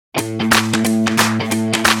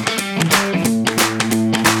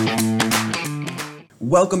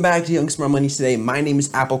Welcome back to Young Smart Money. Today, my name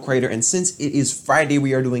is Apple Crater, and since it is Friday,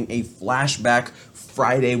 we are doing a flashback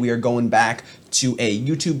Friday. We are going back to a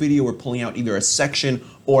YouTube video. We're pulling out either a section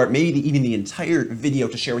or maybe even the entire video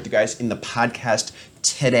to share with you guys in the podcast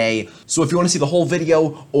today. So if you want to see the whole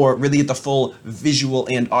video or really get the full visual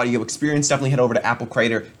and audio experience, definitely head over to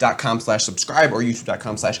applecrater.com/subscribe or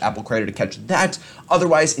youtube.com/applecrater to catch that.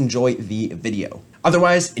 Otherwise, enjoy the video.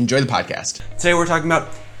 Otherwise, enjoy the podcast. Today, we're talking about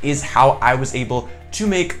is how I was able to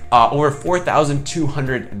make over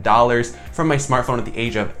 $4,200 from my smartphone at the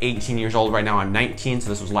age of 18 years old. Right now I'm 19, so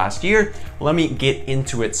this was last year. Let me get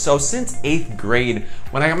into it. So since 8th grade,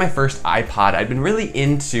 when I got my first iPod, I'd been really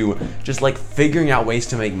into just like figuring out ways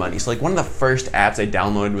to make money. So like one of the first apps I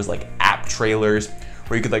downloaded was like App Trailers,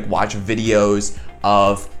 where you could like watch videos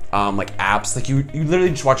of like apps. Like you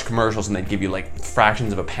literally just watch commercials and they'd give you like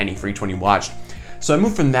fractions of a penny for each one you watched. So I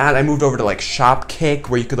moved from that, I moved over to like Shopkick,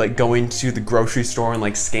 where you could like go into the grocery store and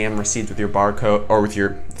like scan receipts with your barcode or with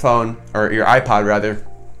your phone or your iPod rather,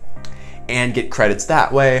 and get credits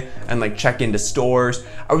that way and like check into stores.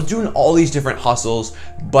 I was doing all these different hustles,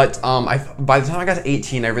 but by the time I got to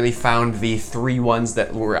 18, I really found the three ones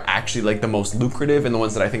that were actually like the most lucrative and the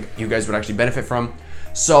ones that I think you guys would actually benefit from.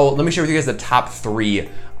 So let me share with you guys the top three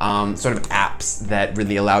sort of apps that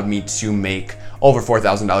really allowed me to make over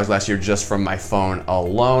 $4,000 last year just from my phone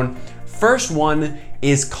alone. First one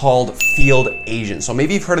is called Field Agent. So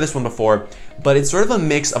maybe you've heard of this one before, but it's sort of a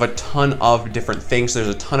mix of a ton of different things. There's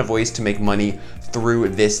a ton of ways to make money through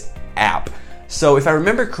this app. So if I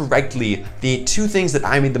remember correctly, the two things that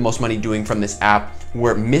I made the most money doing from this app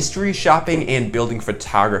were mystery shopping and building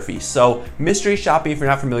photography. So mystery shopping, if you're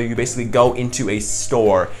not familiar, you basically go into a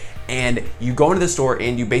store and you go into the store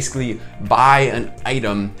and you basically buy an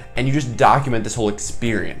item and you just document this whole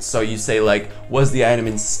experience. So you say like, was the item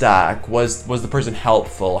in stock? Was the person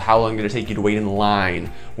helpful? How long did it take you to wait in line?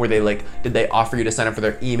 Were they like, did they offer you to sign up for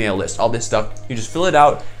their email list? All this stuff. You just fill it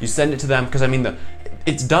out, you send it to them, because I mean,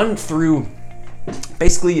 it's done through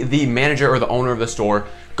basically the manager or the owner of the store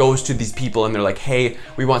goes to these people and they're like, hey,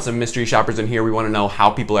 we want some mystery shoppers in here. We want to know how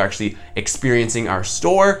people are actually experiencing our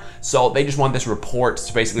store. So they just want this report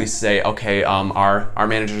to basically say, okay, our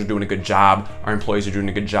managers are doing a good job. Our employees are doing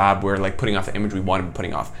a good job. We're like putting off the image we want to be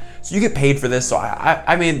putting off. So you get paid for this. So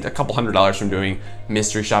I made a couple $100s from doing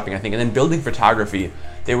mystery shopping, I think. And then building photography,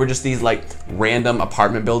 they were just these like random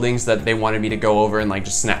apartment buildings that they wanted me to go over and like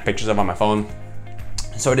just snap pictures of on my phone.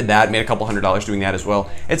 So I did that, made a couple $100s doing that as well.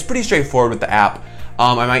 It's pretty straightforward with the app.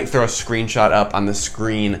 I might throw a screenshot up on the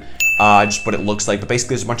screen, just what it looks like, but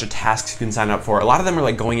basically there's a bunch of tasks you can sign up for. A lot of them are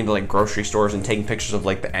like going into like grocery stores and taking pictures of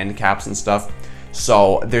like the end caps and stuff.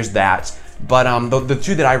 So there's that. But the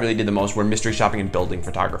two that I really did the most were mystery shopping and building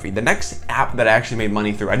photography. The next app that I actually made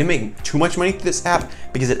money through, I didn't make too much money through this app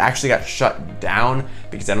because it actually got shut down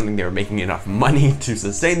because I don't think they were making enough money to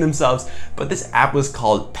sustain themselves, but this app was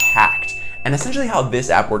called Pact. And essentially how this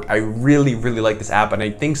app worked, I really, really like this app, and I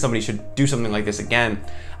think somebody should do something like this again.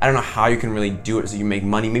 I don't know how you can really do it so you make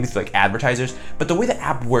money, maybe through like advertisers, but the way the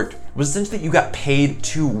app worked was essentially you got paid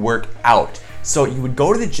to work out. So you would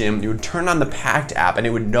go to the gym, you would turn on the Pact app, and it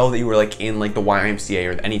would know that you were like in like the YMCA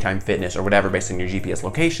or the Anytime Fitness or whatever based on your GPS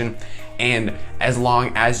location. And as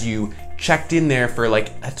long as you checked in there for like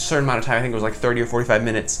a certain amount of time, I think it was like 30 or 45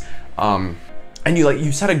 minutes, and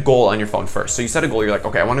you set a goal on your phone first. So you set a goal, you're like,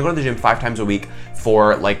 okay, I wanna go to the gym 5 times a week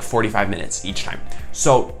for like 45 minutes each time.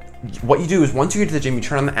 So what you do is once you get to the gym, you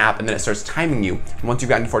turn on the app and then it starts timing you. And once you've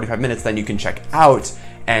gotten 45 minutes, then you can check out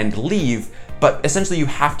and leave. But essentially you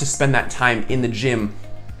have to spend that time in the gym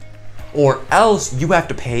or else you have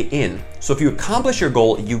to pay in. So if you accomplish your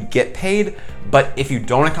goal, you get paid, but if you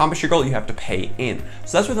don't accomplish your goal, you have to pay in.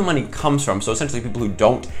 So that's where the money comes from. So essentially people who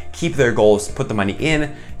don't keep their goals put the money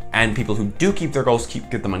in, and people who do keep their goals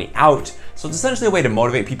get the money out. So it's essentially a way to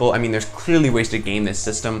motivate people. I mean, there's clearly ways to game this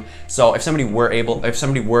system. So if somebody were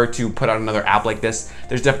to put out another app like this,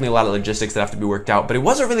 there's definitely a lot of logistics that have to be worked out. But it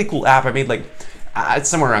was a really cool app. I made like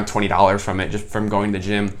somewhere around $20 from it just from going to the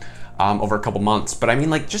gym over a couple months. But I mean,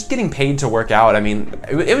 like just getting paid to work out, I mean,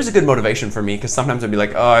 it was a good motivation for me because sometimes I'd be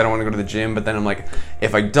like, oh, I don't want to go to the gym. But then I'm like,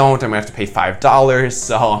 if I don't, I'm gonna have to pay $5.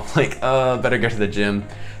 So I'm like, better get to the gym.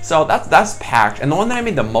 So that's Pact. And the one that I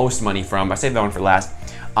made the most money from, I saved that one for last,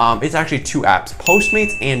 it's actually two apps,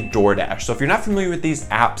 Postmates and DoorDash. So if you're not familiar with these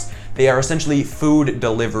apps, they are essentially food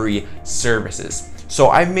delivery services. So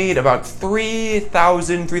I've made about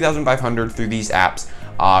 $3,500 through these apps,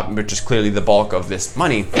 which is clearly the bulk of this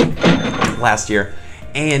money last year.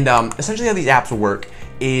 And essentially how these apps work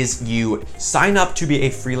is you sign up to be a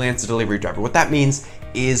freelance delivery driver. What that means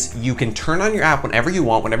is you can turn on your app whenever you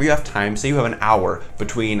want, whenever you have time. Say you have an hour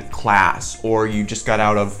between class, or you just got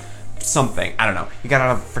out of something, I don't know, you got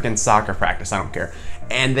out of freaking soccer practice, I don't care.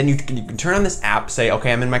 And then you can turn on this app, say,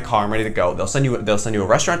 okay, I'm in my car, I'm ready to go. They'll send you a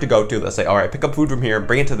restaurant to go to. They'll say, all right, pick up food from here,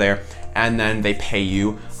 bring it to there, and then they pay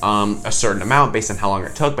you a certain amount based on how long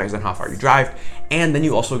it took, based on how far you drive, and then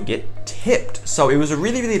you also get tipped. So it was a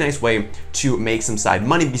really, really nice way to make some side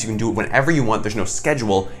money because you can do it whenever you want. There's no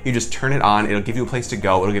schedule. You just turn it on. It'll give you a place to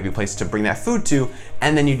go. It'll give you a place to bring that food to,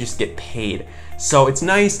 and then you just get paid. So it's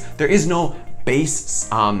nice. There was no base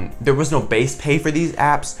pay for these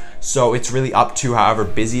apps, so it's really up to however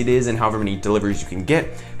busy it is and however many deliveries you can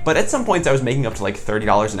get. But at some points I was making up to like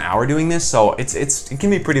 $30 an hour doing this, so it can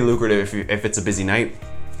be pretty lucrative if it's a busy night.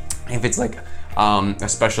 If it's like a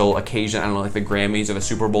special occasion, I don't know, like the Grammys or the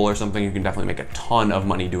Super Bowl or something, you can definitely make a ton of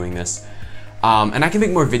money doing this. And I can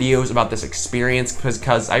make more videos about this experience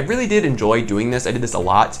because I really did enjoy doing this. I did this a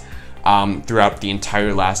lot throughout the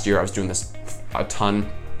entire last year. I was doing this a ton.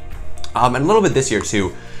 And a little bit this year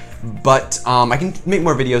too, but I can make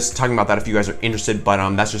more videos talking about that if you guys are interested,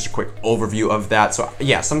 but that's just a quick overview of that. So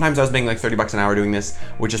yeah, sometimes I was making like 30 bucks an hour doing this,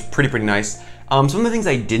 which is pretty nice. Some of the things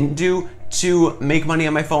I didn't do to make money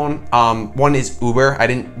on my phone, one is Uber. I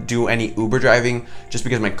didn't do any Uber driving just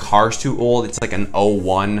because my car's too old. It's like an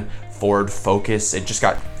 01 Ford Focus. It just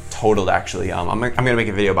got totaled actually. I'm gonna make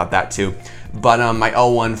a video about that too. But my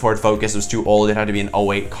 01 Ford Focus was too old. It had to be an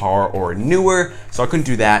 08 car or newer, so I couldn't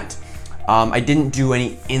do that. I didn't do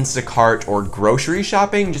any Instacart or grocery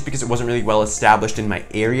shopping just because it wasn't really well established in my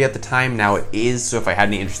area at the time. Now it is, so if I had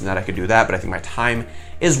any interest in that, I could do that, but I think my time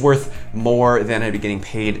is worth more than I'd be getting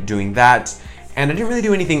paid doing that. And I didn't really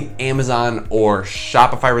do anything Amazon or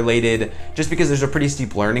Shopify related just because there's a pretty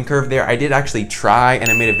steep learning curve there. I did actually try, and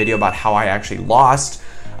I made a video about how I actually lost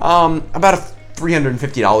about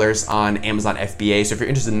 $350 on Amazon FBA. So if you're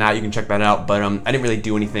interested in that, you can check that out. But I didn't really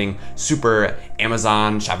do anything super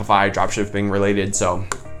Amazon, Shopify, dropshipping related. So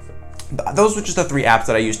those were just the 3 apps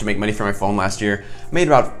that I used to make money from my phone last year. Made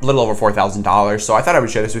about a little over $4,000. So I thought I would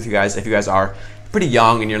share this with you guys. If you guys are pretty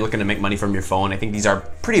young and you're looking to make money from your phone, I think these are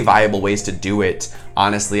pretty viable ways to do it,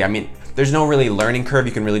 honestly. I mean, there's no really learning curve.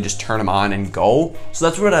 You can really just turn them on and go. So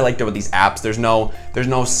that's what I liked about these apps. There's no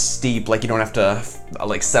steep, like you don't have to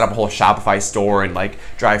like set up a whole Shopify store and like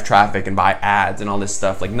drive traffic and buy ads and all this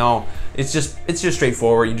stuff. Like no, it's just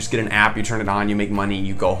straightforward. You just get an app, you turn it on, you make money,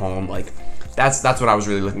 you go home. Like that's what I was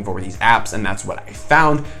really looking for with these apps, and that's what I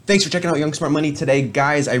found. Thanks for checking out Young Smart Money today,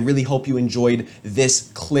 guys. I really hope you enjoyed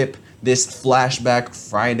this clip, this Flashback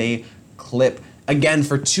Friday clip. Again,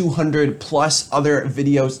 for 200 plus other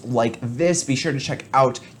videos like this, be sure to check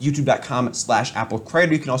out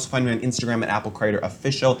youtube.com/AppleCreator. You can also find me on Instagram at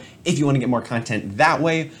AppleCreatorOfficial if you want to get more content that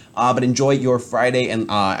way. But enjoy your Friday,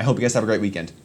 and I hope you guys have a great weekend.